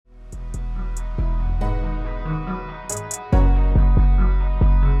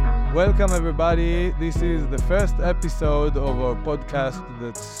Welcome everybody. This is the first episode of our podcast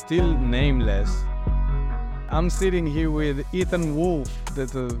that's still nameless. I'm sitting here with Ethan Wolf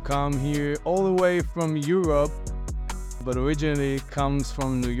that come here all the way from Europe, but originally comes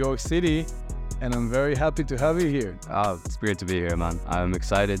from New York City, and I'm very happy to have you here. Oh, it's great to be here, man. I'm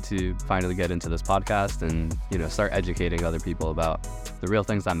excited to finally get into this podcast and, start educating other people about the real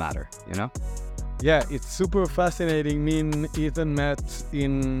things that matter, Yeah, it's super fascinating. Me and Ethan met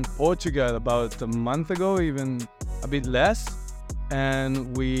in Portugal about a month ago, even a bit less.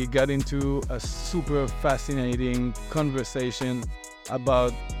 And we got into a super fascinating conversation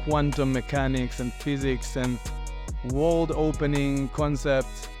about quantum mechanics and physics and world-opening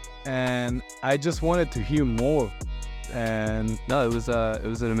concepts. And I just wanted to hear more. And no, it was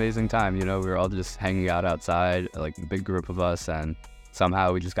an amazing time. We were all just hanging out outside, like a big group of us, and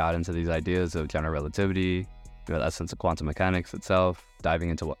somehow we just got into these ideas of general relativity, the essence of quantum mechanics itself, diving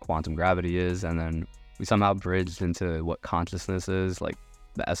into what quantum gravity is, and then we somehow bridged into what consciousness is, like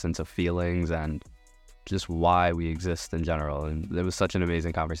the essence of feelings and just why we exist in general. And it was such an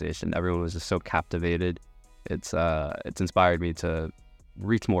amazing conversation. Everyone was just so captivated. It's inspired me to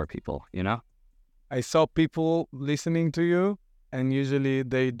reach more people, I saw people listening to you, and usually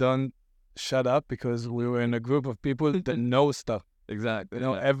they don't shut up because we were in a group of people that know stuff. Exactly.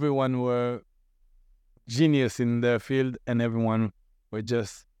 Everyone were genius in their field, and everyone were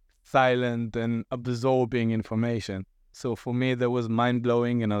just silent and absorbing information. So for me, that was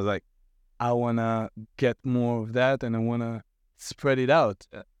mind-blowing, and I was like, I want to get more of that, and I want to spread it out.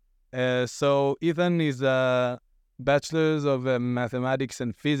 Yeah. So Ethan is a bachelor's of mathematics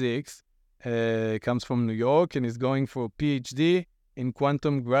and physics, comes from New York, and is going for a PhD in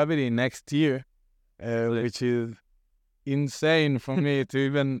quantum gravity next year, which is insane for me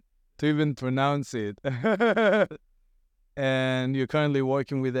to even pronounce it. And you're currently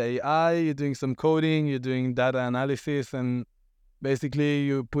working with AI, you're doing some coding, you're doing data analysis, and basically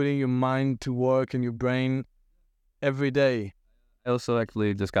you're putting your mind to work and your brain every day. I also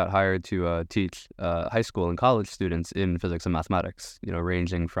actually just got hired to teach high school and college students in physics and mathematics,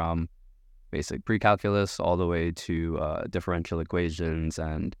 ranging from basic pre-calculus all the way to differential equations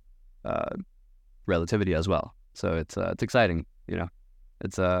and relativity as well. So it's exciting,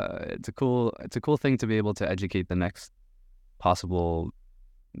 It's a cool thing to be able to educate the next possible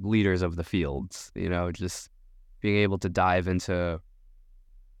leaders of the fields, just being able to dive into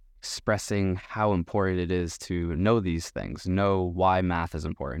expressing how important it is to know these things, know why math is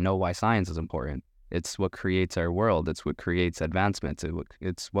important, know why science is important. It's what creates our world. It's what creates advancements.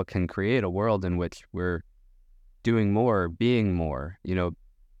 It's what can create a world in which we're doing more, being more.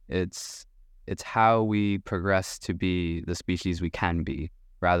 It's how we progress to be the species we can be,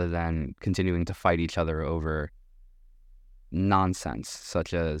 rather than continuing to fight each other over nonsense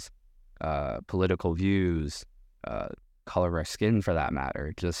such as political views, color of our skin for that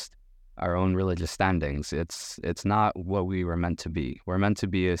matter, just our own religious standings. It's not what we were meant to be. We're meant to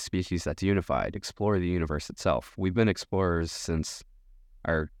be a species that's unified, explore the universe itself. We've been explorers since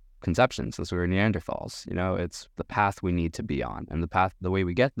our conception, since we were Neanderthals. It's the path we need to be on, and the way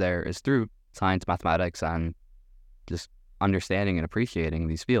we get there is through science, mathematics, and just understanding and appreciating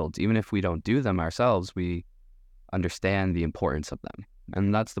these fields. Even if we don't do them ourselves, we understand the importance of them.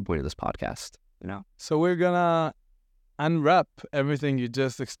 And that's the point of this podcast, So we're gonna unwrap everything you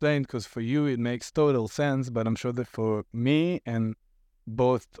just explained, because for you it makes total sense, but I'm sure that for me and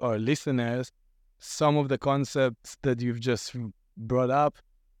both our listeners, some of the concepts that you've just brought up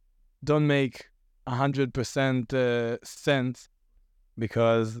don't make 100% sense,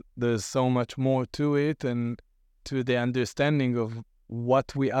 because there's so much more to it, and to the understanding of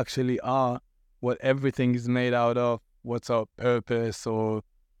what we actually are, what everything is made out of, what's our purpose, or,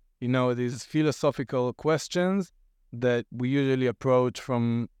 these philosophical questions that we usually approach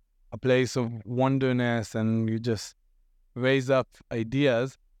from a place of wonderness, and you just raise up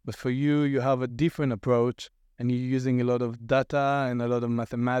ideas. But for you, you have a different approach, and you're using a lot of data and a lot of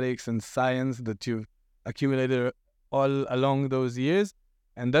mathematics and science that you've accumulated all along those years.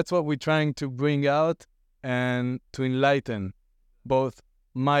 And that's what we're trying to bring out and to enlighten both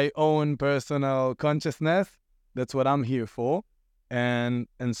my own personal consciousness, that's what I'm here for, and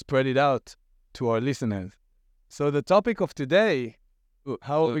spread it out to our listeners. So the topic of today,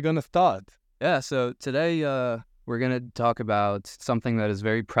 how are we going to start? Yeah, so today we're going to talk about something that is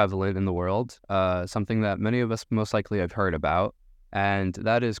very prevalent in the world, something that many of us most likely have heard about, and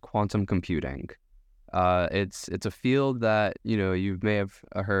that is quantum computing. It's a field that, you may have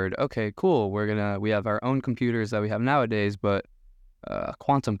heard, okay, cool, we have our own computers that we have nowadays, but a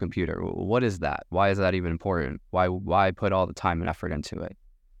quantum computer, what is that? Why is that even important? Why put all the time and effort into it?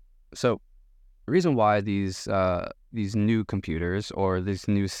 So the reason why these new computers or these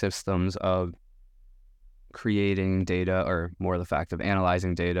new systems of creating data, or more the fact of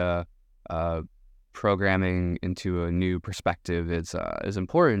analyzing data, programming into a new perspective is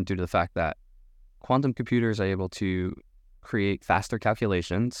important due to the fact that quantum computers are able to create faster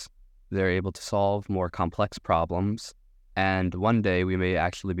calculations. They're able to solve more complex problems. And one day we may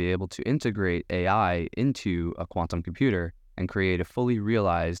actually be able to integrate AI into a quantum computer and create a fully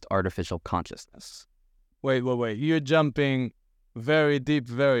realized artificial consciousness. Wait. You're jumping very deep,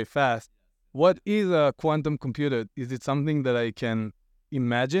 very fast. What is a quantum computer? Is it something that I can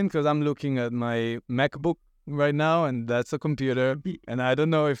imagine? Because I'm looking at my MacBook right now, and that's a computer, and I don't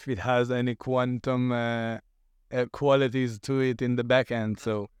know if it has any quantum qualities to it in the back end.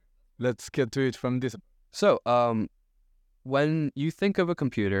 So let's get to it from this. So, when you think of a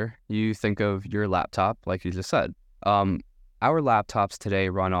computer, you think of your laptop, like you just said. Our laptops today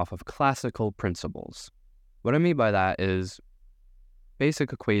run off of classical principles. What I mean by that is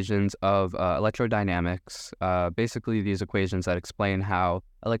basic equations of electrodynamics, basically these equations that explain how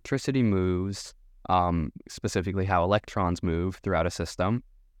electricity moves, specifically how electrons move throughout a system.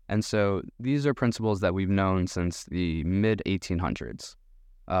 And so these are principles that we've known since the mid-1800s.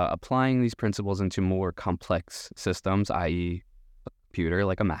 Applying these principles into more complex systems, i.e. a computer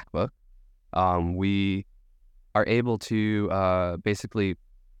like a MacBook, we are able to basically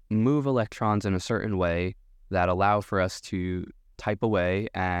move electrons in a certain way that allow for us to type away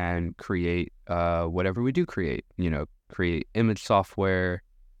and create whatever we do create. Create image software,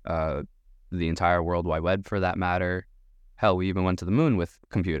 the entire World Wide Web for that matter. Hell, we even went to the moon with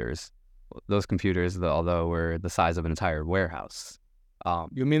computers. Those computers, although were the size of an entire warehouse.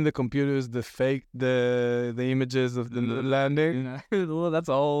 You mean the computers, the images of the landing? Well, that's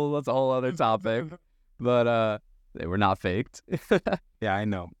a whole other topic. But they were not faked. Yeah, I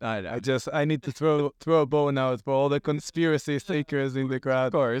know. I need to throw a bone out for all the conspiracy seekers in the crowd.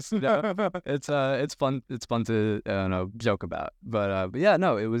 Of course, yeah. It's fun. It's fun to joke about. But yeah,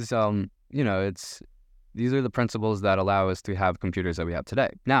 no, it was these are the principles that allow us to have computers that we have today.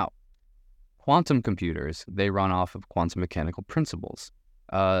 Now, quantum computers, they run off of quantum mechanical principles.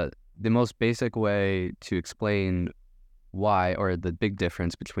 The most basic way to explain why, or the big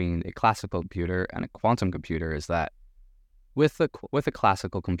difference between a classical computer and a quantum computer, is that with a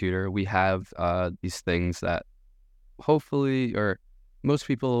classical computer, we have these things that hopefully, or most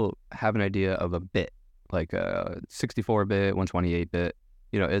people have an idea of a bit, like a 64-bit, 128-bit.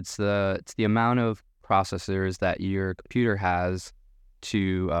 It's the amount of processors that your computer has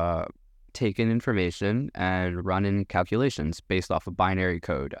to take in information and run in calculations based off of binary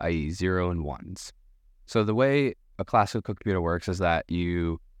code, i.e. 0 and 1s. So the way a classical computer works is that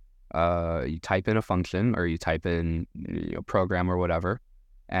you type in a function, or you type in a program or whatever,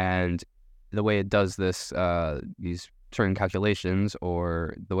 and the way it does this, these certain calculations,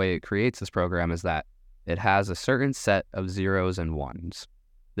 or the way it creates this program, is that it has a certain set of 0s and 1s.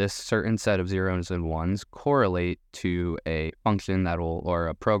 This certain set of 0s and 1s correlate to a function or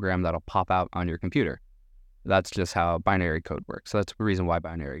a program that'll pop out on your computer. That's just how binary code works. So that's the reason why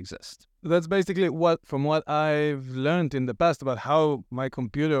binary exists. That's basically from what I've learned in the past about how my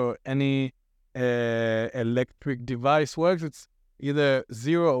computer or any electric device works. It's either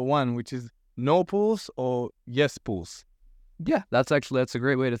 0 or 1, which is no pulse or yes pulse. Yeah, that's a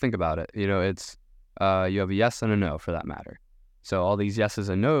great way to think about it. It's you have a yes and a no for that matter. So all these yeses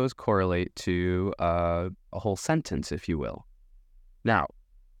and nos correlate to a whole sentence, if you will. Now,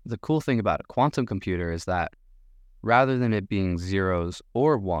 the cool thing about a quantum computer is that rather than it being 0s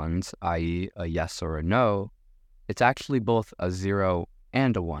or 1s, i.e. a yes or a no, it's actually both a 0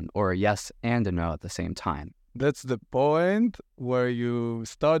 and a 1, or a yes and a no at the same time. That's the point where you're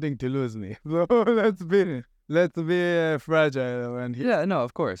starting to lose me. So let's be fragile around here. Yeah, no,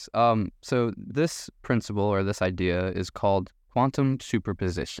 of course. So this principle, or this idea, is called quantum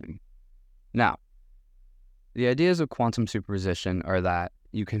superposition. Now, the ideas of quantum superposition are that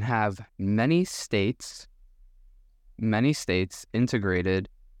you can have many states integrated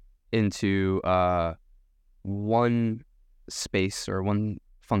into one space or one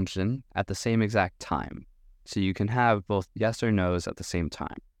function at the same exact time. So you can have both yes or no's at the same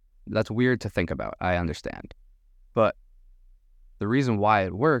time. That's weird to think about, I understand. But the reason why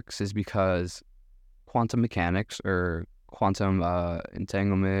it works is because quantum mechanics, or quantum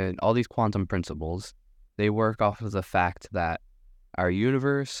entanglement, all these quantum principles, they work off of the fact that our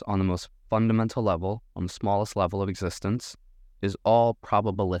universe, on the most fundamental level, on the smallest level of existence, is all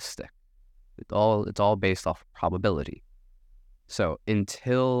probabilistic. It's all based off probability. So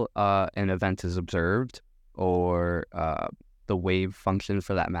until an event is observed, or the wave function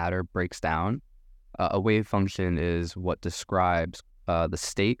for that matter breaks down. A wave function is what describes the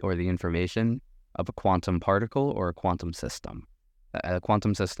state or the information of a quantum particle or a quantum system. A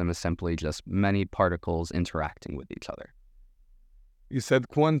quantum system is simply just many particles interacting with each other. You said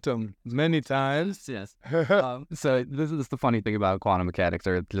quantum many times. Yes. So this is the funny thing about quantum mechanics,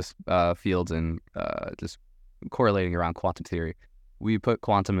 or just fields and just correlating around quantum theory. We put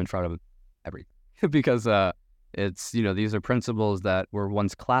quantum in front of everything because it's, these are principles that were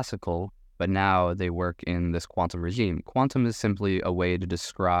once classical, but now they work in this quantum regime. Quantum is simply a way to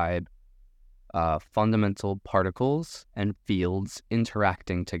describe fundamental particles and fields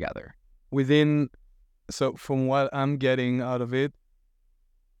interacting together. So from what I'm getting out of it,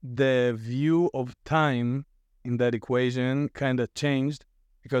 the view of time in that equation kind of changed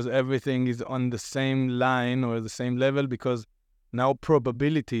because everything is on the same line or the same level, because now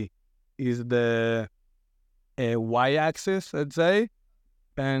probability is the y-axis, I'd say,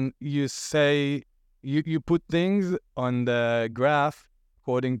 and you say you put things on the graph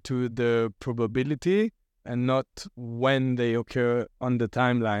according to the probability and not when they occur on the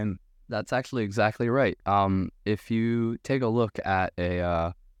timeline. That's actually exactly right. If you take a look at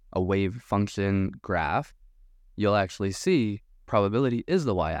a wave function graph, you'll actually see probability is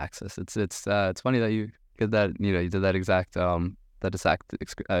the y-axis. It's funny that you did that. You did that exact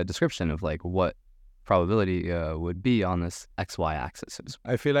description of like what probability would be on this x-y axis.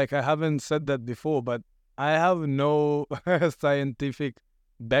 I feel like I haven't said that before, but I have no scientific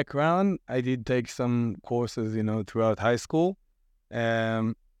background. I did take some courses, throughout high school,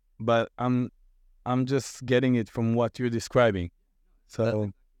 but I'm just getting it from what you're describing.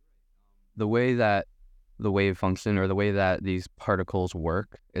 So the way that the wave function, or the way that these particles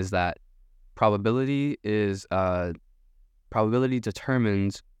work, is that probability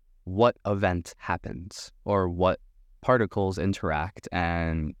determines what event happens, or what particles interact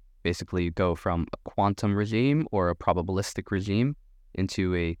and basically go from a quantum regime or a probabilistic regime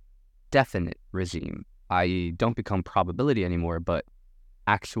into a definite regime, i.e. don't become probability anymore, but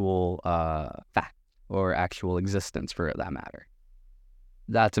actual fact or actual existence for that matter.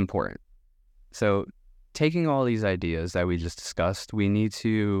 That's important. So taking all these ideas that we just discussed, we need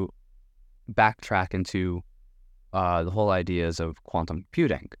to backtrack into the whole ideas of quantum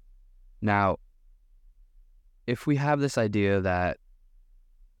computing. Now, if we have this idea that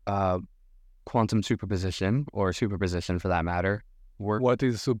quantum superposition, or superposition for that matter, what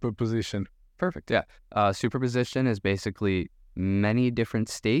is superposition? Perfect, yeah. Superposition is basically many different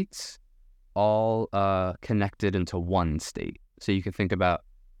states all connected into one state. So you can think about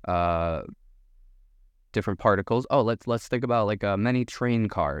different particles. Oh, let's think about like many train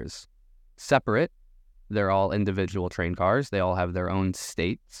cars. Separate, they're all individual train cars. They all have their own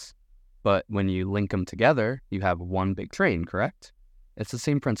states. But when you link them together, you have one big train, correct? It's the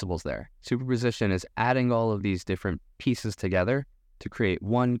same principles there. Superposition is adding all of these different pieces together to create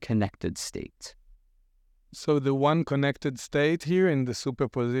one connected state. So the one connected state here in the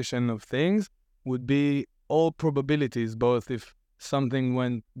superposition of things would be all probabilities, both if something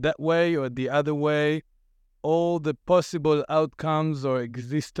went that way or the other way, all the possible outcomes or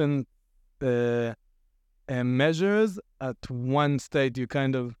existent measures at one state, you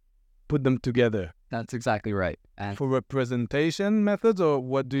kind of put them together. That's exactly right. And for representation methods, or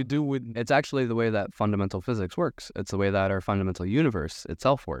what do you do with... It's actually the way that fundamental physics works. It's the way that our fundamental universe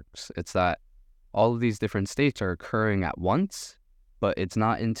itself works. It's that all of these different states are occurring at once, but it's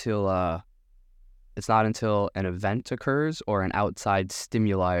not until an event occurs or an outside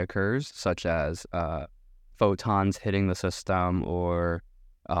stimuli occurs, such as photons hitting the system, or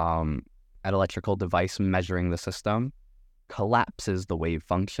an electrical device measuring the system, collapses the wave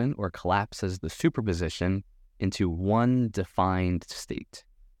function or collapses the superposition into one defined state.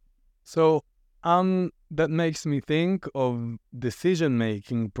 So that makes me think of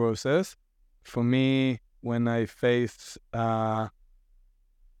decision-making process. For me, when I face a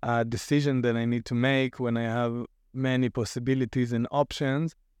decision that I need to make, when I have many possibilities and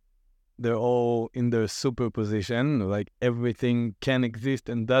options, they're all in their superposition. Like everything can exist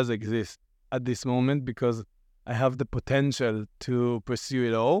and does exist at this moment because I have the potential to pursue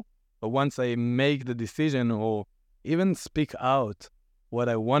it all. But once I make the decision or even speak out what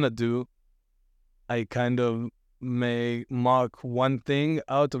I want to do, I kind of may mark one thing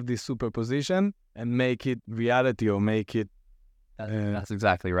out of this superposition and make it reality, or make it... That's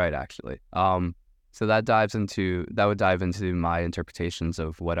exactly right, actually. So that would dive into my interpretations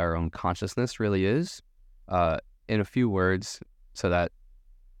of what our own consciousness really is, in a few words, so that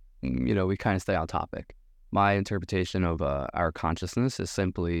we kind of stay on topic. My interpretation of our consciousness is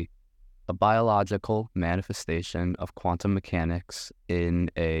simply a biological manifestation of quantum mechanics in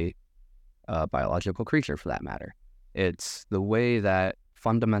a biological creature, for that matter. It's the way that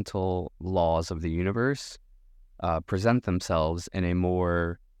fundamental laws of the universe present themselves in a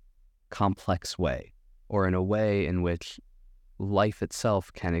more complex way, or in a way in which life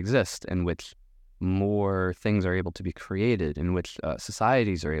itself can exist, in which more things are able to be created, in which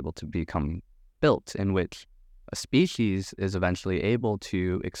societies are able to become built, in which a species is eventually able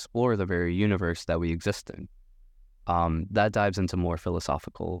to explore the very universe that we exist in. That dives into more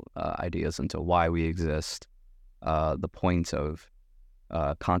philosophical ideas into why we exist, the point of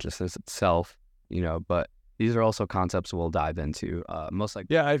consciousness itself, but these are also concepts we'll dive into most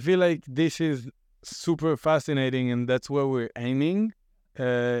likely. Yeah, I feel like this is super fascinating, and that's where we're aiming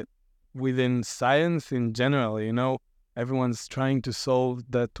within science in general. Everyone's trying to solve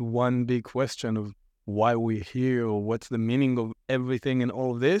that one big question of why we're here, or what's the meaning of everything and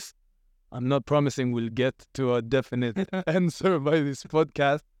all of this. I'm not promising we'll get to a definite answer by this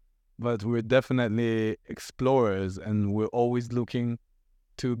podcast, but we're definitely explorers, and we're always looking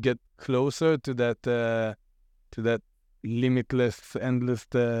to get closer to that limitless, endless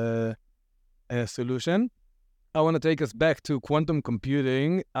solution. I want to take us back to quantum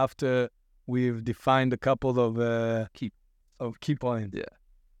computing after we've defined a couple of key points. Yeah.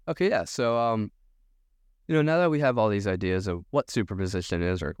 Okay. Yeah. So now that we have all these ideas of what superposition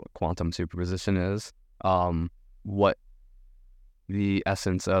is, or what quantum superposition is, what the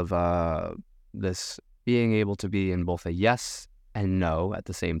essence of this being able to be in both a yes and no at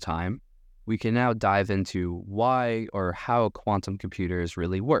the same time, we can now dive into why or how quantum computers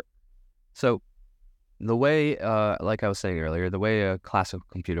really work. So the way, like I was saying earlier, the way a classical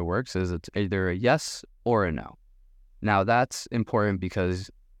computer works is it's either a yes or a no. Now that's important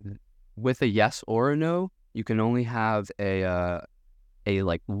because with a yes or a no, you can only have a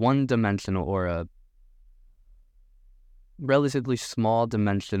like one-dimensional or a relatively small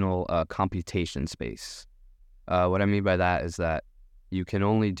dimensional computation space. What I mean by that is that you can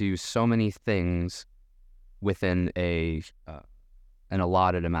only do so many things within an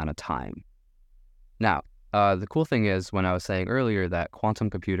allotted amount of time. Now, the cool thing is, when I was saying earlier that quantum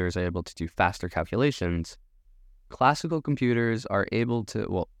computers are able to do faster calculations, classical computers are able to,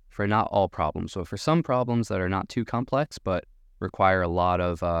 well, for not all problems. So for some problems that are not too complex but require a lot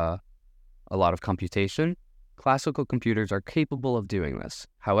of computation, classical computers are capable of doing this.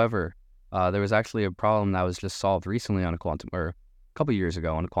 However, there was actually a problem that was just solved recently on a couple years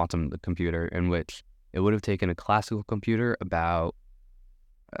ago on a quantum computer, in which it would have taken a classical computer about,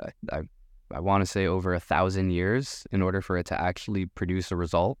 I want to say, over 1,000 years in order for it to actually produce a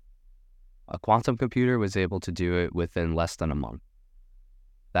result. A quantum computer was able to do it within less than a month.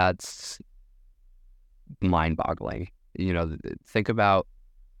 That's mind-boggling. Think about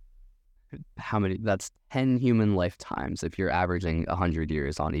that's 10 human lifetimes if you're averaging 100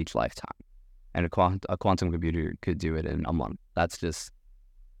 years on each lifetime. And a quantum computer could do it in a month. That's just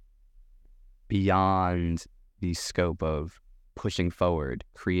beyond the scope of pushing forward,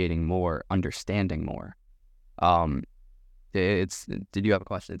 creating more, understanding more. Did you have a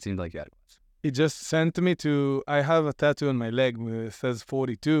question? It seemed like you had a question. He just sent me I have a tattoo on my leg where it says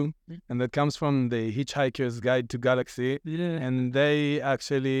 42, and that comes from the Hitchhiker's Guide to Galaxy. Yeah. And they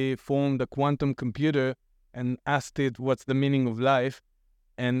actually formed a quantum computer and asked it what's the meaning of life.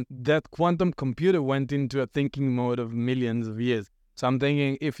 And that quantum computer went into a thinking mode of millions of years. So I'm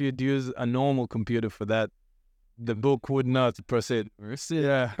thinking if you'd use a normal computer for that, the book would not proceed.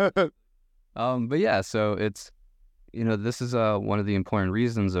 Yeah. But yeah, so it's, this is one of the important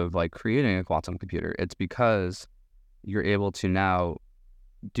reasons of creating a quantum computer. It's because you're able to now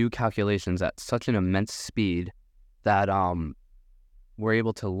do calculations at such an immense speed that we're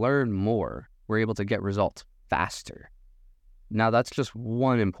able to learn more. We're able to get results faster. Now that's just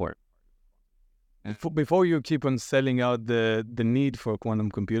one important. Before you keep on selling out the need for a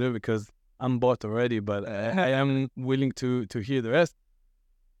quantum computer, because I'm bought already, but I am willing to hear the rest.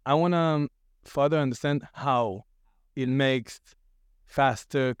 I want to further understand how it makes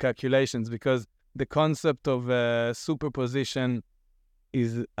faster calculations, because the concept of superposition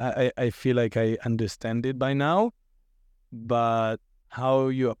is, I feel like I understand it by now, but how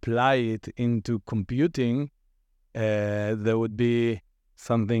you apply it into computing, there would be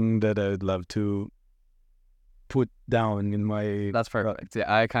something that I would love to put down in my... That's perfect.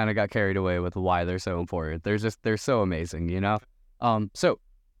 Yeah, I kind of got carried away with why they're so important. They're so amazing, So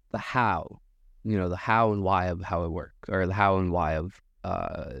the how, the how and why of how it works, or the how and why of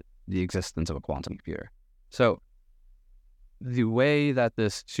the existence of a quantum computer. So the way that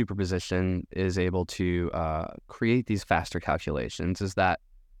this superposition is able to create these faster calculations is that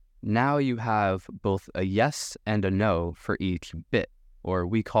now you have both a yes and a no for each bit, or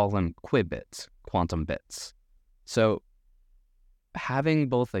we call them qubits, quantum bits. So having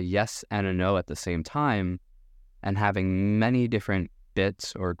both a yes and a no at the same time and having many different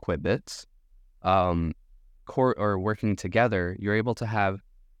bits or qubits or working together, you're able to have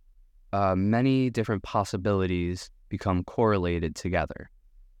many different possibilities become correlated together.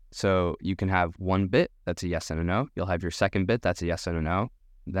 So you can have one bit that's a yes and a no. You'll have your second bit that's a yes and a no.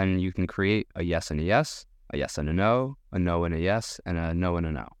 Then you can create a yes and a yes and a no and a yes, and a no and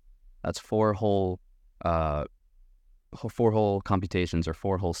a no. That's four whole computations or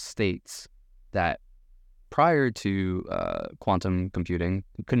four whole states that prior to quantum computing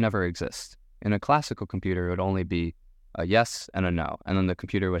could never exist. In a classical computer, it would only be a yes and a no, and then the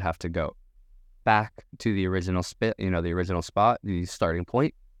computer would have to go back to the original spot, the starting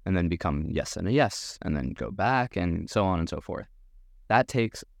point, and then become yes and a yes, and then go back, and so on and so forth. That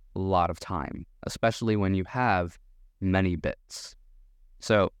takes a lot of time, especially when you have many bits.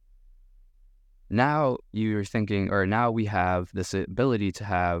 So now you're thinking, or now we have this ability to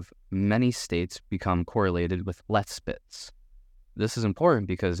have many states become correlated with less bits. This is important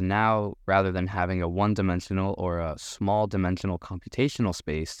because now, rather than having a one-dimensional or a small-dimensional computational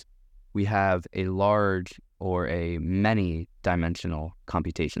space, we have a large or a many-dimensional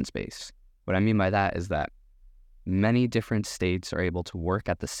computation space. What I mean by that is that many different states are able to work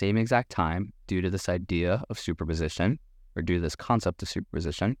at the same exact time due to this idea of superposition, or due to this concept of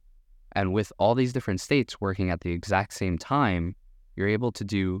superposition. And with all these different states working at the exact same time, you're able to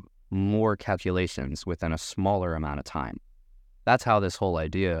do more calculations within a smaller amount of time. That's how this whole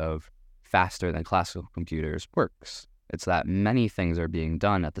idea of faster than classical computers works. It's that many things are being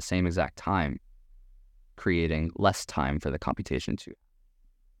done at the same exact time, creating less time for the computation too.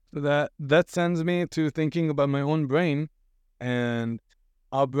 So that sends me to thinking about my own brain, and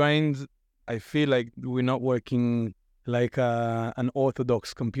our brains, I feel like we're not working like an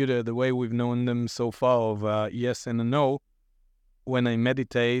orthodox computer, the way we've known them so far of a yes and a no. When I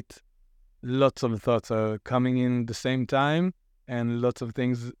meditate, lots of thoughts are coming in the same time, and lots of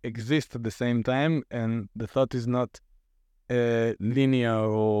things exist at the same time, and the thought is not linear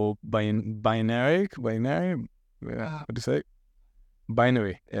or binary. What do you say?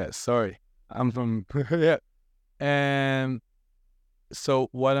 Binary. Yeah, sorry. I'm from yeah. And so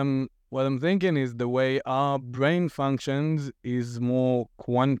what I'm thinking is the way our brain functions is more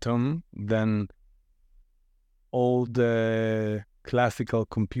quantum than old classical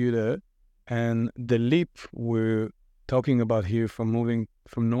computer, and the leap we're talking about here from moving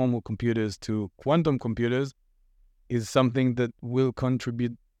from normal computers to quantum computers is something that will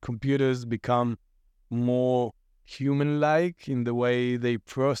contribute computers become more human-like in the way they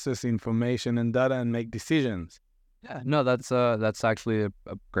process information and data and make decisions. Yeah, no, that's actually a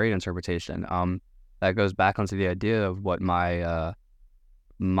great interpretation. That goes back onto the idea of what my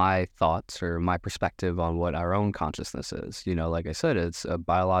thoughts or my perspective on what our own consciousness is. Like I said, it's a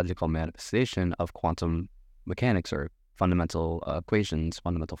biological manifestation of quantum mechanics or fundamental equations,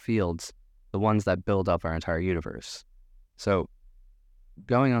 fundamental fields, the ones that build up our entire universe. So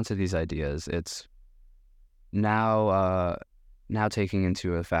going on to these ideas, it's now taking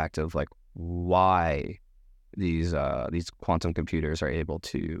into a fact of like why these quantum computers are able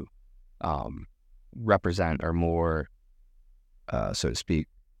to represent, or more, so to speak,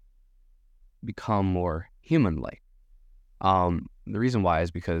 become more human-like. The reason why is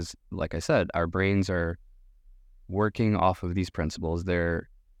because, like I said, our brains are working off of these principles. They're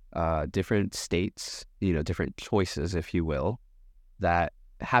different states, different choices, if you will, that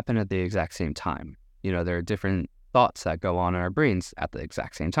happen at the exact same time. There are different thoughts that go on in our brains at the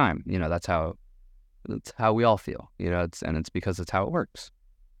exact same time. That's how we all feel. It's because it's how it works.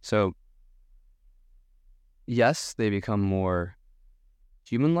 So yes, they become more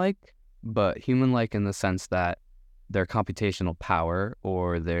human-like, but human-like in the sense that their computational power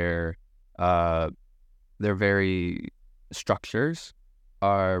or their very structures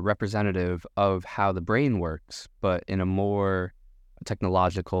are representative of how the brain works, but in a more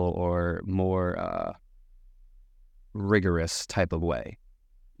technological or more rigorous type of way.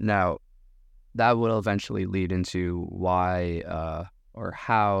 Now, that will eventually lead into why or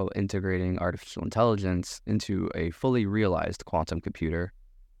how integrating artificial intelligence into a fully realized quantum computer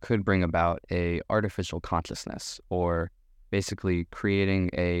could bring about a artificial consciousness, or basically creating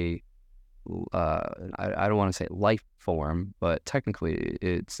a I don't want to say life form, but technically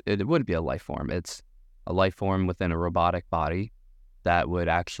it would be a life form. It's a life form within a robotic body that would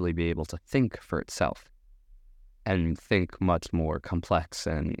actually be able to think for itself and think much more complex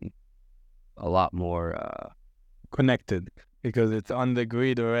and a lot more Connected. because it's on the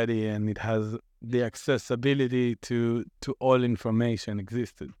grid already and it has the accessibility to all information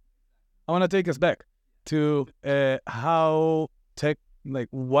existed. I want to take us back to how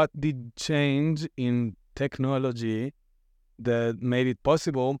what did change in technology that made it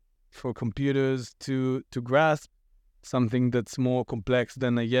possible for computers to grasp something that's more complex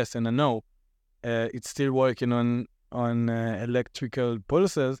than a yes and a no. It's still working on electrical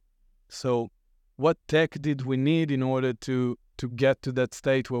pulses. So what tech did we need in order to get to that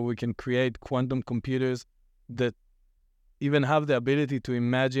state where we can create quantum computers that even have the ability to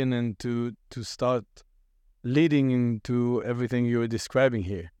imagine and to start leading into everything you were describing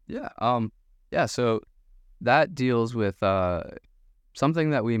here? Yeah. So that deals with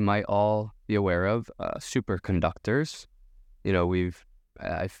something that we might all be aware of, superconductors.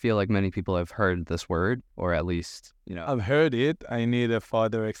 I feel like many people have heard this word, or at least, I've heard it. I need a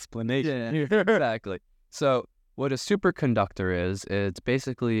further explanation. Yeah, exactly. So what a superconductor is, it's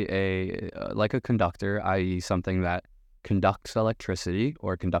basically like a conductor, i.e. something that conducts electricity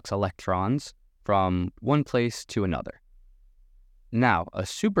or conducts electrons from one place to another. Now, a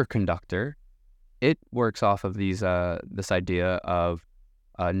superconductor, it works off of this idea of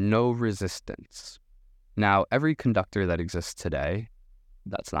no resistance. Now, every conductor that exists today,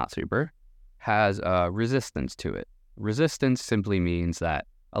 that's not super, has resistance to it. Resistance simply means that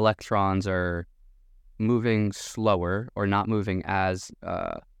electrons are moving slower or not moving as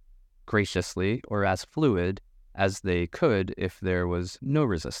graciously or as fluid as they could if there was no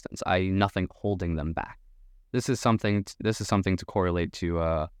resistance, i.e. nothing holding them back. This is something to correlate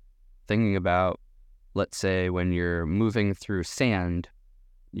to thinking about, let's say, when you're moving through sand,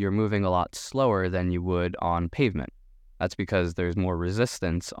 you're moving a lot slower than you would on pavement. That's because there's more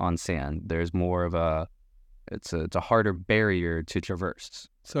resistance on sand. There's more of it's a harder barrier to traverse.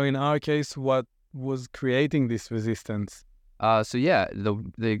 So in our case, what was creating this resistance?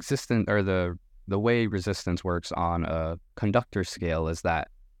 The way resistance works on a conductor scale is that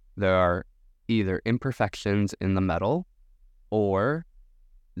there are either imperfections in the metal, or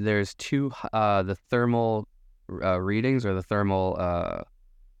there's the thermal readings, or the thermal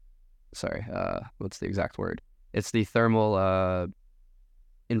what's the exact word? It's the thermal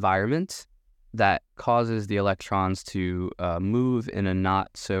environment that causes the electrons to move in a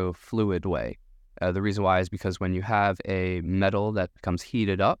not so fluid way. The reason why is because when you have a metal that becomes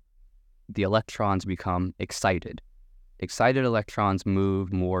heated up, the electrons become excited. Excited electrons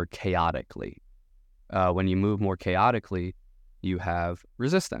move more chaotically. When you move more chaotically, you have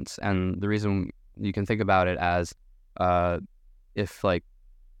resistance. And the reason you can think about it as if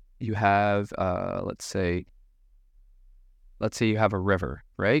you have, let's say you have a river,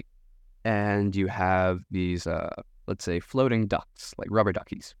 right? And you have these, let's say, floating ducks, like rubber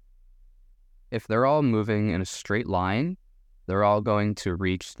duckies. If they're all moving in a straight line, they're all going to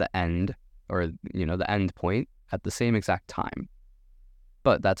reach the end, or, the end point at the same exact time.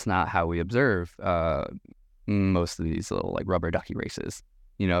 But that's not how we observe most of these little rubber ducky races.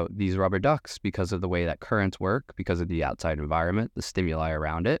 These rubber ducks, because of the way that currents work, because of the outside environment, the stimuli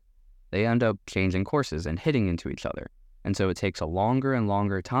around it, they end up changing courses and hitting into each other. And so it takes a longer and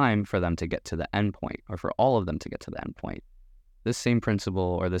longer time for them to get to the end point, or for all of them to get to the end point. This same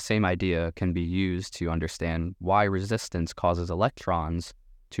principle, or the same idea, can be used to understand why resistance causes electrons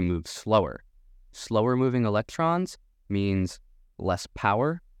to move slower. Slower moving electrons means less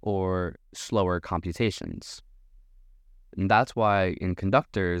power or slower computations. And that's why in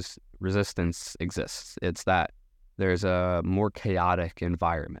conductors, resistance exists. It's that there's a more chaotic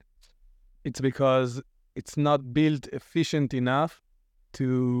environment. It's because it's not built efficient enough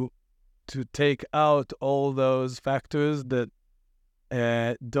to take out all those factors that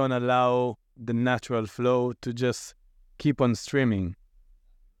don't allow the natural flow to just keep on streaming.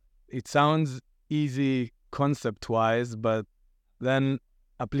 It sounds easy concept-wise, but then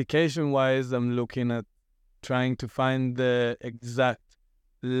application-wise, I'm looking at trying to find the exact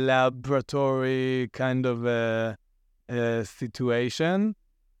laboratory kind of a situation,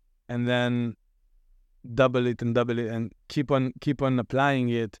 and then double it and keep on applying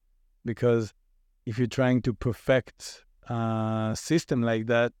it, because if you're trying to perfect a system like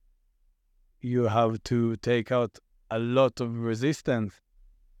that, you have to take out a lot of resistance.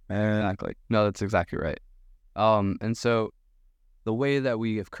 Exactly. No, that's exactly right. And so the way that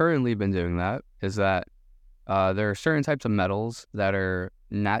we have currently been doing that is that there are certain types of metals that are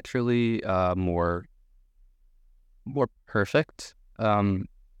naturally more perfect.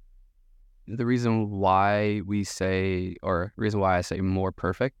 The reason why I say more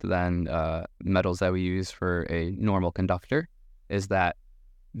perfect than metals that we use for a normal conductor is that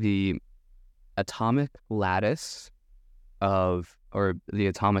the atomic lattice or the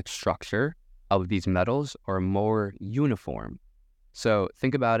atomic structure of these metals are more uniform. So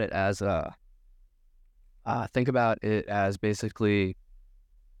think about it as basically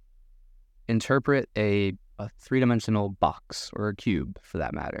interpret a three-dimensional box or a cube for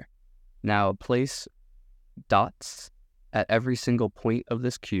that matter. Now place dots at every single point of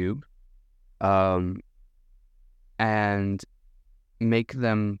this cube, and make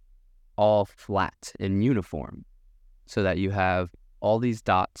them all flat and uniform so that you have all these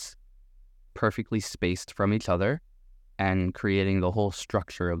dots perfectly spaced from each other and creating the whole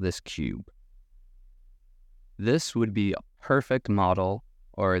structure of this cube. This would be a perfect model,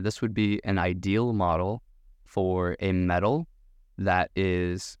 or this would be an ideal model for a metal that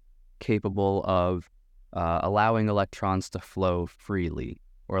is capable of allowing electrons to flow freely,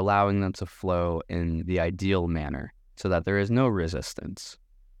 or allowing them to flow in the ideal manner so that there is no resistance.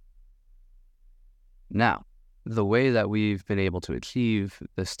 Now, the way that we've been able to achieve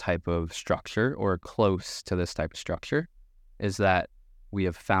this type of structure, or close to this type of structure, is that we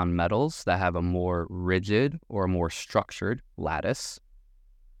have found metals that have a more rigid or more structured lattice,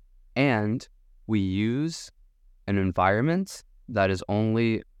 and we use an environment that is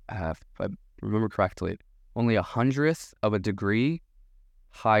only, if I remember correctly, only 1/100th of a degree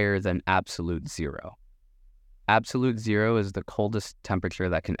higher than absolute zero. Absolute zero is the coldest temperature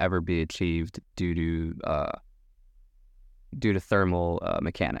that can ever be achieved due to thermal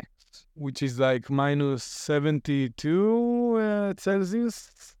mechanics. Which is like minus 72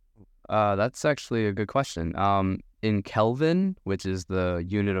 Celsius? That's actually a good question. In Kelvin, which is the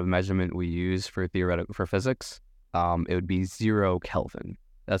unit of measurement we use for physics, it would be 0 Kelvin.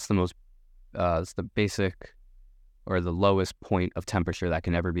 That's the most, it's the basic or the lowest point of temperature that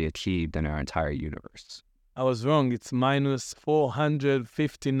can ever be achieved in our entire universe. I was wrong. It's minus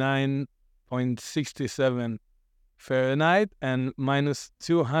 459.67 Fahrenheit and minus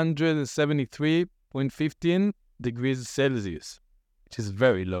 273.15 degrees Celsius, which is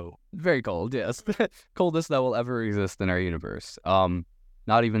very low. Very cold, yes. Coldest that will ever exist in our universe.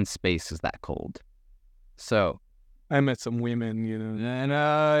 Not even space is that cold. So I met some women, and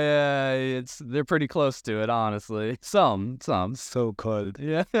yeah, they're pretty close to it, honestly. Some so cold.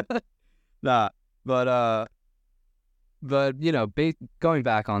 Yeah. Nah, but going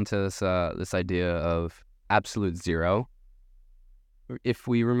back onto this idea of absolute zero, if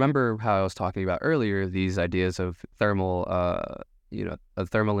we remember how I was talking about earlier, these ideas of thermal, a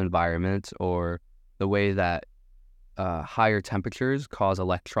thermal environment, or the way that higher temperatures cause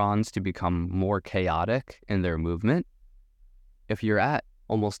electrons to become more chaotic in their movement. If you're at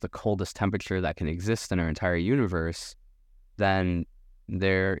almost the coldest temperature that can exist in our entire universe, then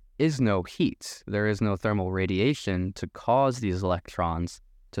there is no heat. There is no thermal radiation to cause these electrons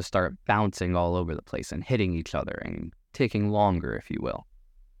to start bouncing all over the place and hitting each other and taking longer, if you will.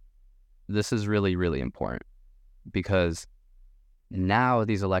 This is really, really important because now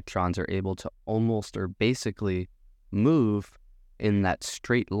these electrons are able to almost or basically move in that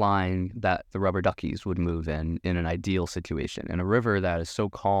straight line that the rubber duckies would move in an ideal situation, in a river that is so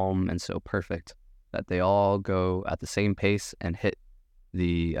calm and so perfect that they all go at the same pace and hit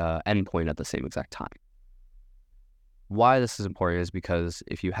the endpoint at the same exact time. Why this is important is because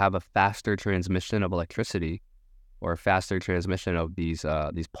if you have a faster transmission of electricity, or a faster transmission of these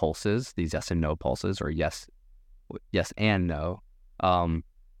pulses, these yes and no pulses, or yes and no,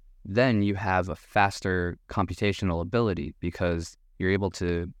 then you have a faster computational ability because you're able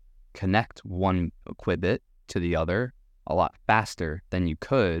to connect one qubit to the other a lot faster than you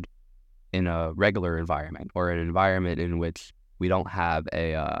could in a regular environment, or an environment in which we don't have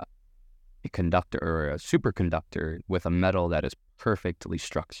a conductor or a superconductor with a metal that is perfectly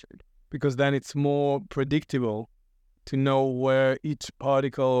structured. Because then it's more predictable to know where each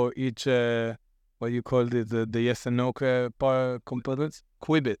particle or each, what you called it, the yes and no components,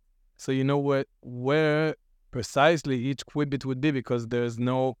 qubit. So you know where precisely each qubit would be because there's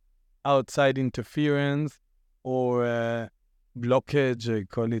no outside interference or blockage, I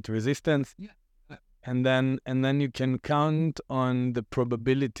call it resistance. Yeah. And then you can count on the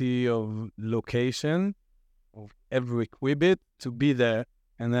probability of location of every qubit to be there,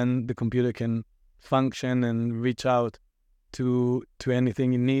 and then the computer can function and reach out to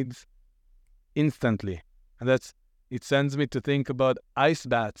anything it needs instantly. And it sends me to think about ice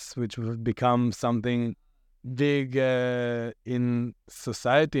baths, which have become something big in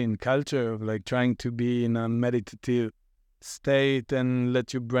society, in culture, of like trying to be in a meditative state and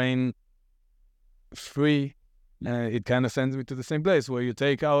let your brain free. It kind of sends me to the same place where you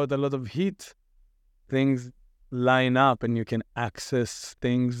take out a lot of heat, things line up and you can access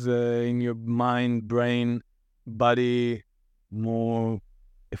things in your mind, brain, body more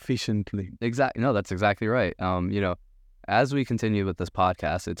efficiently. Exactly. No, that's exactly right. As we continue with this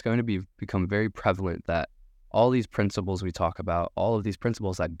podcast, it's going to become very prevalent that all these principles we talk about, all of these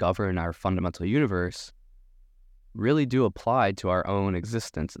principles that govern our fundamental universe, really do apply to our own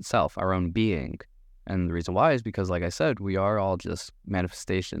existence itself, our own being. And the reason why is because, like I said, we are all just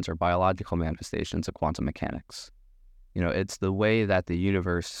manifestations or biological manifestations of quantum mechanics. It's the way that the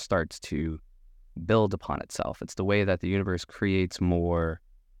universe starts to build upon itself. It's the way that the universe creates more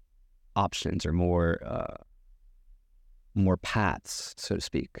options or more paths, so to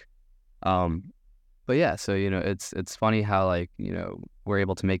speak. But yeah, so it's funny how we're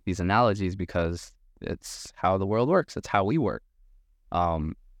able to make these analogies because it's how the world works. It's how we work.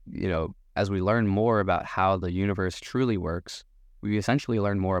 As we learn more about how the universe truly works, we essentially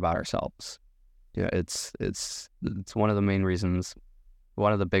learn more about ourselves. It's one of the main reasons,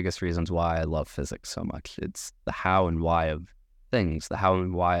 one of the biggest reasons why I love physics so much. It's the how and why of things, the how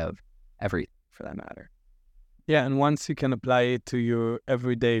and why of everything, for that matter. Yeah, and once you can apply it to your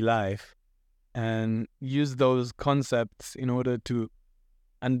everyday life and use those concepts in order to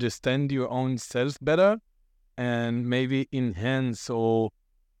understand your own self better and maybe enhance or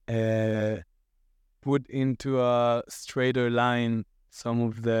put into a straighter line some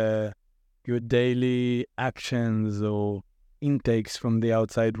of your daily actions or intakes from the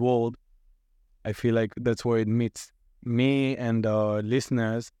outside world, I feel like that's where it meets me and our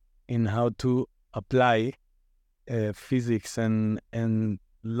listeners in how to apply physics and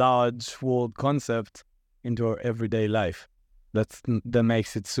large world concepts into our everyday life. That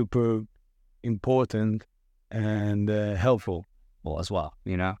makes it super important and helpful. Well, as well,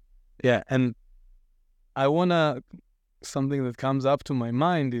 Yeah, and something that comes up to my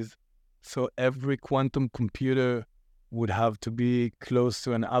mind is, so every quantum computer would have to be close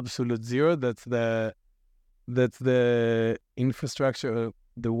to an absolute zero. That's the infrastructure,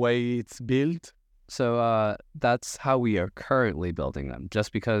 the way it's built. So that's how we are currently building them.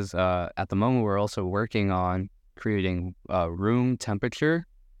 Just because at the moment we're also working on creating room temperature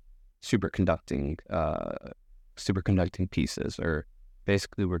superconducting pieces, or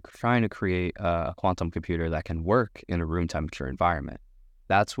basically we're trying to create a quantum computer that can work in a room temperature environment.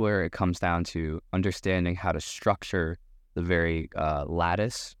 That's where it comes down to understanding how to structure the very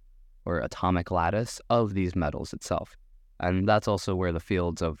lattice or atomic atomic of these metals itself. And that's also where the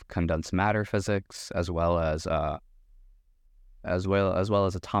fields of condensed matter physics as well as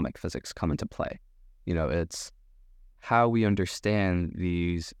atomic physics come into play. It's how we understand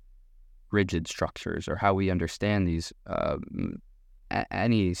these rigid structures, or how we understand these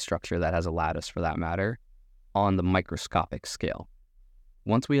any structure that has a lattice, for that matter, on the microscopic scale.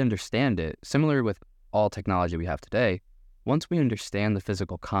 Once we understand it, similar with all technology we have today, once we understand the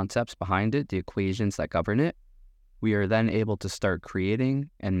physical concepts behind it, the equations that govern it, we are then able to start creating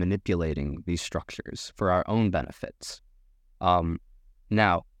and manipulating these structures for our own benefits.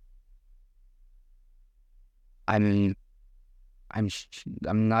 Now, I'm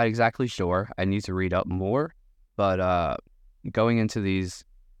not exactly sure. I need to read up more, but going into this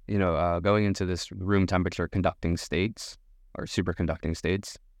room temperature conducting states or superconducting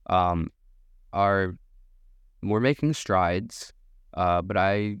states, we're making strides. But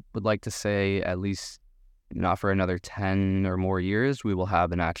I would like to say at least not for another 10 or more years, we will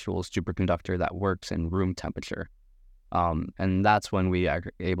have an actual superconductor that works in room temperature. And that's when we are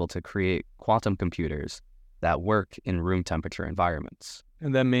able to create quantum computers that work in room temperature environments.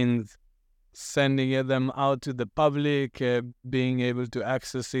 And that means sending them out to the public, being able to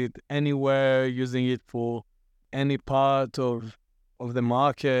access it anywhere, using it for any part of the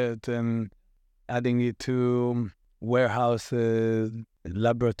market, and adding it to warehouses,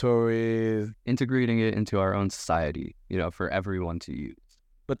 laboratories. Integrating it into our own society, for everyone to use.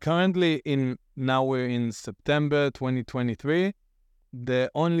 But currently, now we're in September 2023,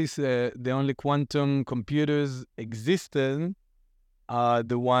 the only quantum computers existing are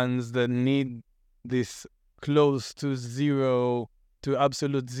the ones that need this close to zero, to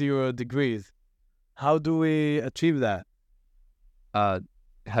absolute 0 degrees. How do we achieve that? How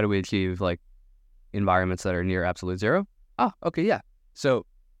do we achieve environments that are near absolute zero? Okay, yeah. So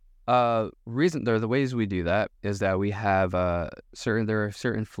the ways we do that is that we have there are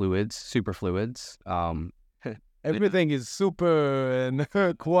certain fluids, superfluids. Everything is super and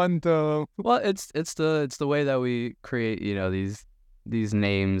quantum. Well, it's the way that we create these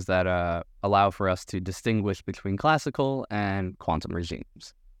names that allow for us to distinguish between classical and quantum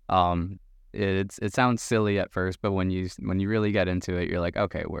regimes. It sounds silly at first, but when you really get into it, you're like,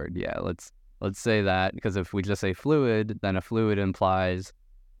 okay, word, yeah, let's say that, because if we just say fluid, then a fluid implies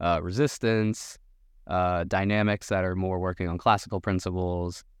resistance, dynamics that are more working on classical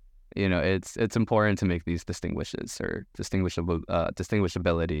principles. It's important to make these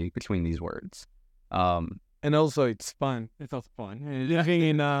distinguishability between these words. And also, it's fun. It's also fun. Looking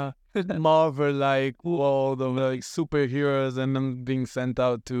in a Marvel like world of like superheroes and them being sent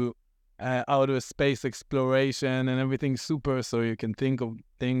out to outer space exploration and everything super, so you can think of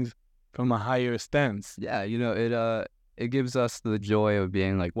things from a higher stance. Yeah, it gives us the joy of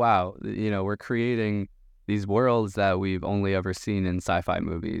being like, wow, we're creating these worlds that we've only ever seen in sci-fi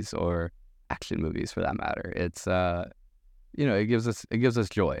movies or action movies, for that matter. It's it gives us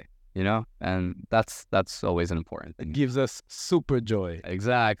joy, and that's always an important thing. It gives us super joy.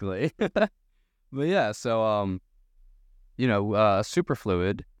 Exactly. But yeah, so a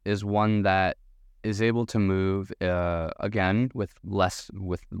superfluid is one that is able to move again with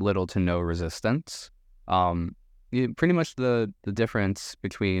little to no resistance. Pretty much the difference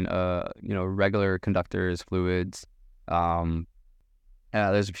between regular conductors, fluids.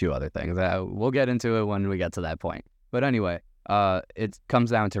 There's a few other things that we'll get into it when we get to that point. But anyway, it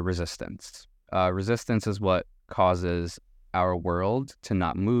comes down to resistance. Resistance is what causes our world to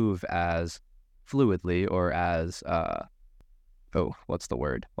not move as fluidly or as what's the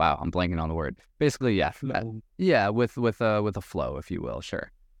word? Wow, I'm blanking on the word. Basically, yeah, with a flow, if you will, sure.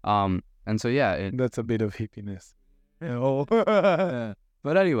 And so that's a bit of hippiness. Yeah.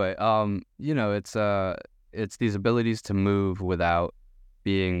 But anyway, it's these abilities to move without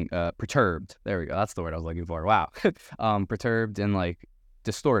being perturbed. There we go. That's the word I was looking for. Wow. Perturbed and like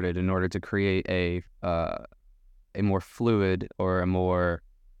distorted in order to create a more fluid or a more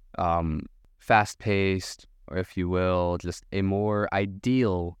fast-paced, or if you will, just a more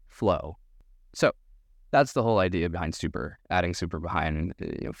ideal flow. So that's the whole idea behind super, adding super behind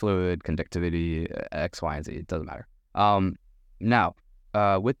fluid, conductivity, X, Y, and Z. It doesn't matter. Now,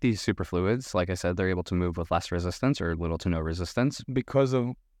 with these superfluids, like I said, they're able to move with less resistance or little to no resistance. Because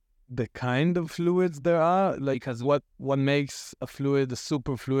of the kind of fluids there are? Like, because what makes a fluid a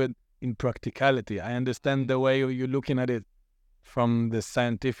superfluid in practicality? I understand the way you're looking at it from the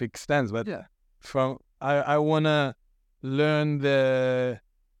scientific stance, but I want to learn the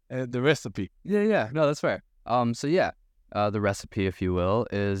recipe. Yeah. No, that's fair. The recipe, if you will,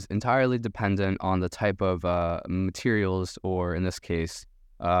 is entirely dependent on the type of materials, or in this case,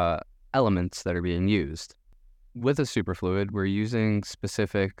 elements that are being used. With a superfluid, we're using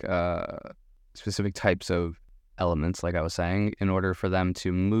specific types of elements, like I was saying, in order for them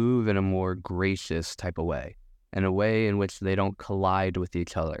to move in a more gracious type of way, in a way in which they don't collide with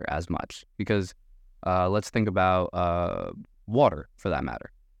each other as much. Because let's think about water, for that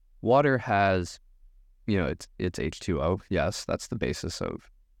matter. Water has, it's H2O. Yes, that's the basis of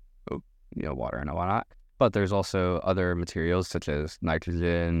water and whatnot. But there's also other materials such as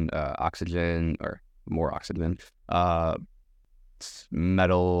nitrogen, oxygen, or more oxygen,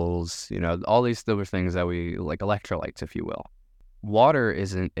 metals, all these other things that we like, electrolytes, if you will. Water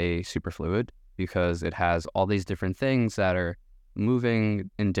isn't a superfluid because it has all these different things that are moving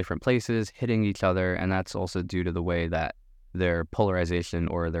in different places, hitting each other, and that's also due to the way that their polarization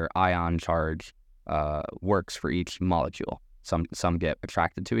or their ion charge works for each molecule. Some get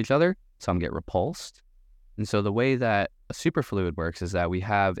attracted to each other, some get repulsed. And so the way that a superfluid works is that we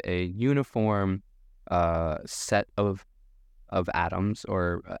have a uniform set of atoms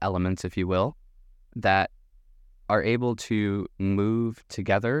or elements, if you will, that are able to move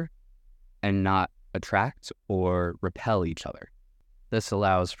together and not attract or repel each other. This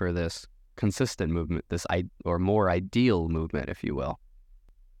allows for this consistent movement, or more ideal movement, if you will.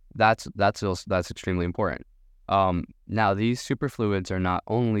 That's extremely important. Now, these superfluids are not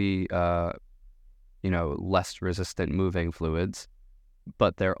only less resistant moving fluids,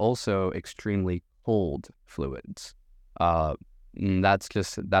 but they're also extremely cold fluids.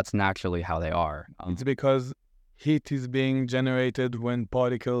 That's naturally how they are. It's because heat is being generated when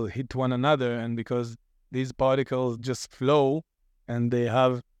particles hit one another, and because these particles just flow and they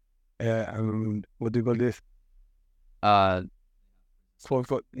have what do you call this?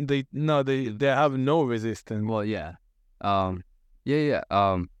 They have no resistance. Well, yeah.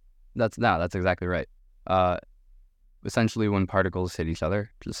 That's exactly right. Essentially, when particles hit each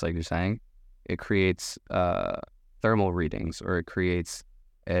other, just like you're saying, it creates thermal readings, or it creates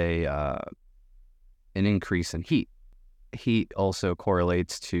an increase in heat. Heat also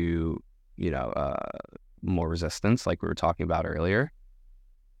correlates to more resistance, like we were talking about earlier.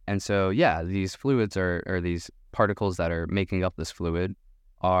 And so, these fluids or these particles that are making up this fluid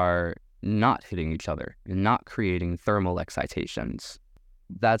are not hitting each other and not creating thermal excitations.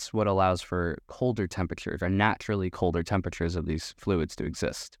 That's what allows for colder temperatures, or naturally colder temperatures of these fluids to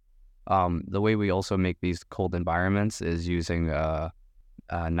exist. The way we also make these cold environments is using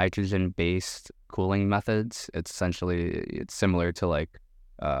nitrogen-based cooling methods. It's similar to like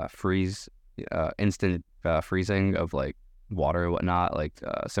instant freezing of like water or whatnot, like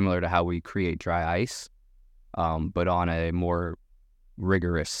similar to how we create dry ice, but on a more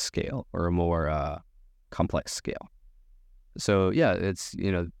rigorous scale or a more complex scale. So yeah, it's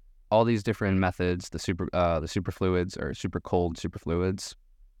all these different methods, the superfluids or super cold superfluids,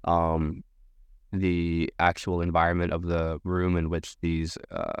 the actual environment of the room in which these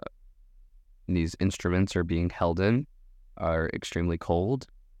instruments are being held in are extremely cold,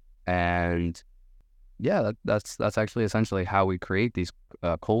 and yeah, that's actually essentially how we create these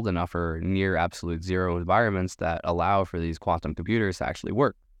cold enough or near absolute zero environments that allow for these quantum computers to actually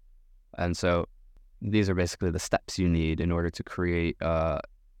work. And so these are basically the steps you need in order to create a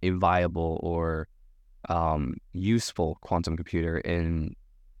viable or useful quantum computer in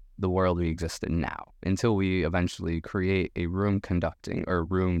the world we exist in now, until we eventually create a room conducting or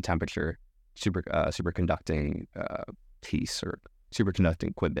room temperature superconducting piece or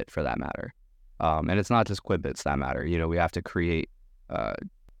superconducting qubit for that matter. And it's not just qubits that matter. We have to create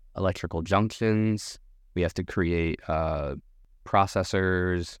electrical junctions. We have to create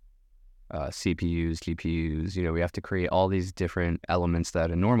processors, CPUs, GPUs. We have to create all these different elements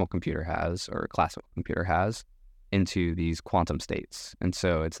that a normal computer has or a classical computer has into these quantum states. And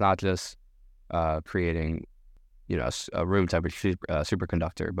so it's not just creating, a room temperature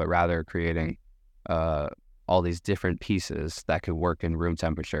superconductor, but rather creating all these different pieces that could work in room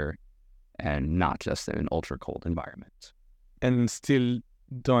temperature and not just in an ultra cold environment. And still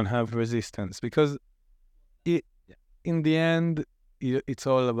don't have resistance, because in the end, it's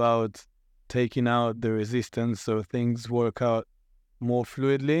all about taking out the resistance so things work out more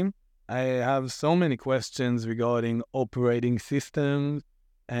fluidly. I have so many questions regarding operating systems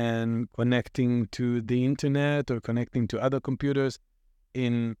and connecting to the internet or connecting to other computers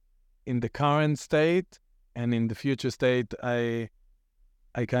in the current state and in the future state.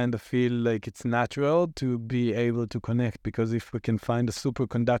 I kind of feel like it's natural to be able to connect, because if we can find a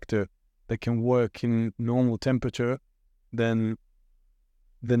superconductor that can work in normal temperature, then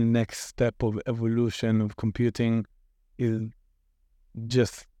the next step of evolution of computing is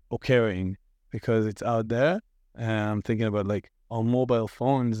just occurring, because it's out there. And I'm thinking about like our mobile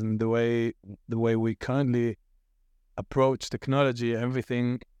phones and the way we currently approach technology.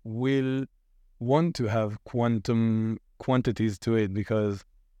 Everything will want to have quantum quantities to it, because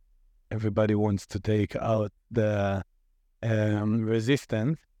everybody wants to take out the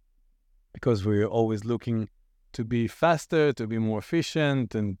resistance, because we're always looking to be faster, to be more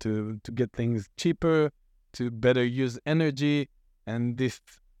efficient, and to get things cheaper, to better use energy. And this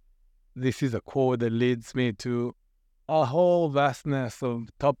is a core that leads me to a whole vastness of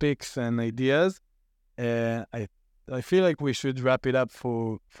topics and ideas. I feel like we should wrap it up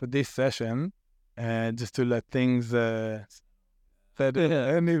for this session, just to let things it's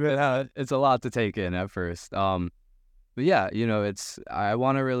a lot to take in at first. But yeah, I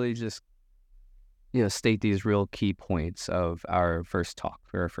want to really just state these real key points of our first talk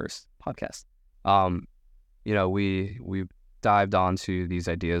or our first podcast. We dived onto these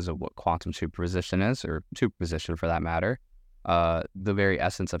ideas of what quantum superposition is, or superposition for that matter. The very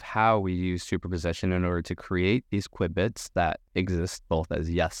essence of how we use superposition in order to create these qubits that exist both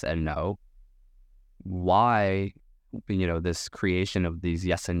as yes and no. Why this creation of these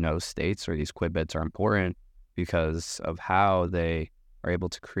yes and no states or these qubits are important, because of how they are able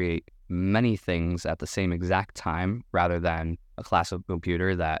to create many things at the same exact time, rather than a classical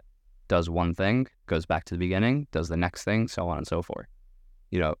computer that does one thing, goes back to the beginning, does the next thing, so on and so forth.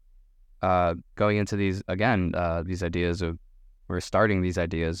 Going into these, again, these ideas of, we're starting these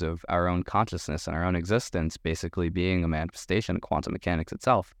ideas of our own consciousness and our own existence basically being a manifestation of quantum mechanics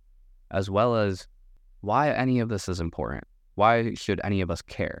itself, as well as why any of this is important. Why should any of us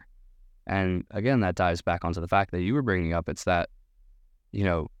care? And again, that dives back onto the fact that you were bringing up. It's that,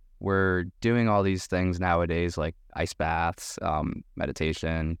 we're doing all these things nowadays, like ice baths,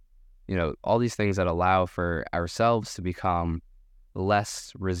 meditation, all these things that allow for ourselves to become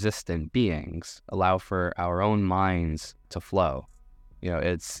less resistant beings, allow for our own minds to flow.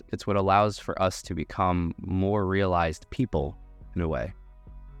 It's what allows for us to become more realized people in a way.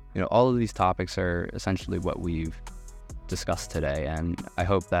 All of these topics are essentially what we've discussed today, and I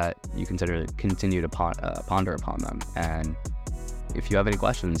hope that you continue to ponder upon them. And if you have any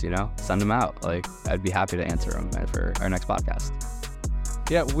questions, send them out. I'd be happy to answer them for our next podcast.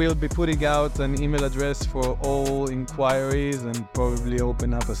 Yeah, we'll be putting out an email address for all inquiries, and probably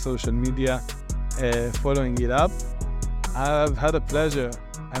open up a social media following it up. I've had a pleasure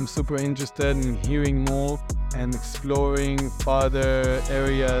I'm super interested in hearing more and exploring further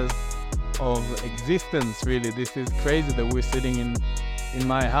areas of existence, really. This is crazy that we're sitting in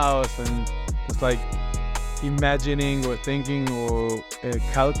my house and just like imagining or thinking or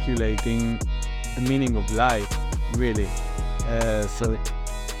calculating the meaning of life, really. So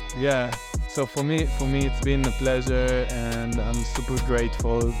yeah, so for me it's been a pleasure, and I'm super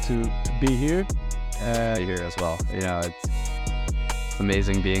grateful to be here. Be here as well. You know, it's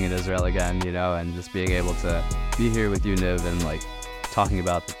amazing being in Israel again, you know, and just being able to be here with you, Niv, and like talking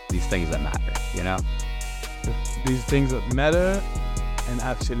about these things that matter, you know? These things that matter and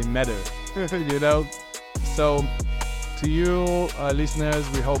actually matter, you know? So to you, listeners,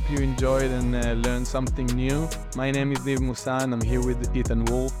 we hope you enjoyed and learned something new. My name is Niv Moussan. I'm here with Ethan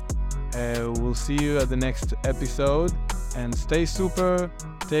Wolf. We'll see you at the next episode, and stay super.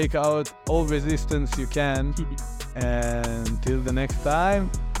 Take out all resistance you can. And until the next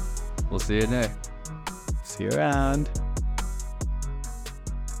time, We'll see you there. see you around.